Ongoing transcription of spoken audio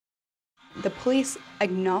The police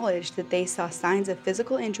acknowledged that they saw signs of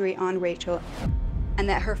physical injury on Rachel and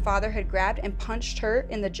that her father had grabbed and punched her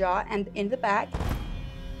in the jaw and in the back.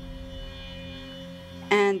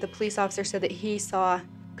 And the police officer said that he saw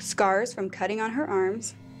scars from cutting on her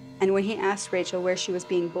arms. And when he asked Rachel where she was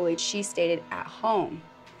being bullied, she stated, at home.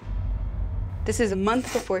 This is a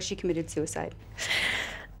month before she committed suicide.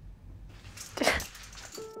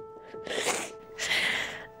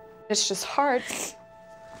 It's just hard.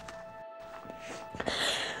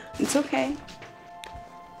 It's okay.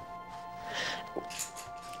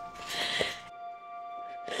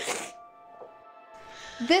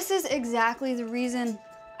 This is exactly the reason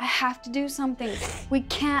I have to do something. We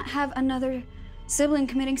can't have another sibling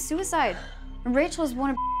committing suicide. And Rachel is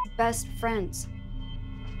one of my best friends.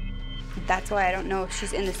 That's why I don't know if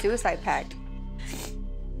she's in the suicide pact.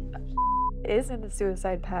 Is in the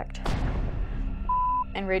suicide pact.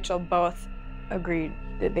 And Rachel both agreed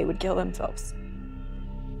that they would kill themselves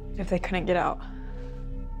if they couldn't get out.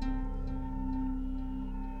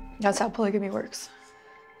 That's how polygamy works.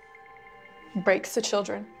 It breaks the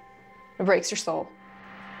children. It breaks your soul.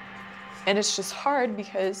 And it's just hard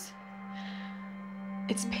because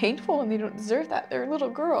it's painful and they don't deserve that. They're little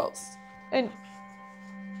girls. And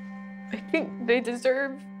I think they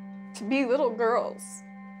deserve to be little girls.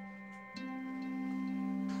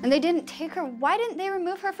 And they didn't take her. Why didn't they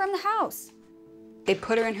remove her from the house? They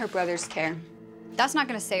put her in her brother's care. That's not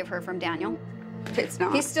gonna save her from Daniel. It's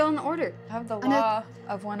not. He's still in the order. Have the law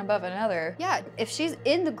of one above another. Yeah, if she's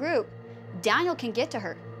in the group, Daniel can get to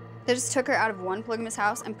her. They just took her out of one polygamous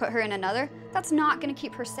house and put her in another. That's not gonna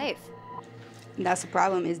keep her safe. And that's the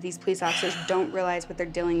problem, is these police officers don't realize what they're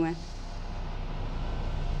dealing with.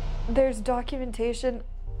 There's documentation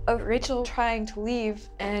of Rachel trying to leave,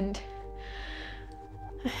 and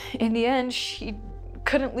in the end, she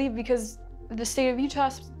couldn't leave because the state of Utah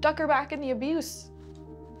stuck her back in the abuse.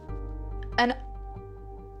 And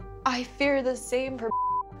I fear the same for.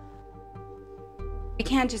 We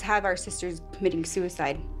can't just have our sisters committing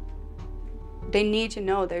suicide. They need to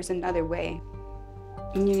know there's another way.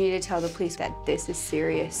 And you need to tell the police that this is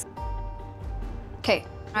serious. Okay,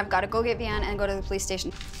 I've gotta go get Vianne and go to the police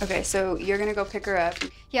station. Okay, so you're gonna go pick her up.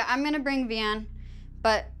 Yeah, I'm gonna bring Vianne,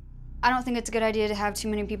 but I don't think it's a good idea to have too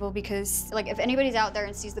many people because, like, if anybody's out there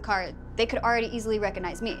and sees the car, they could already easily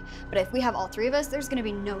recognize me. But if we have all three of us, there's gonna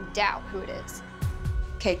be no doubt who it is.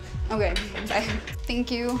 Okay, bye. Thank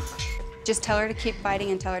you. Just tell her to keep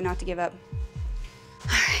fighting and tell her not to give up.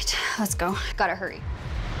 All right, let's go. Gotta hurry.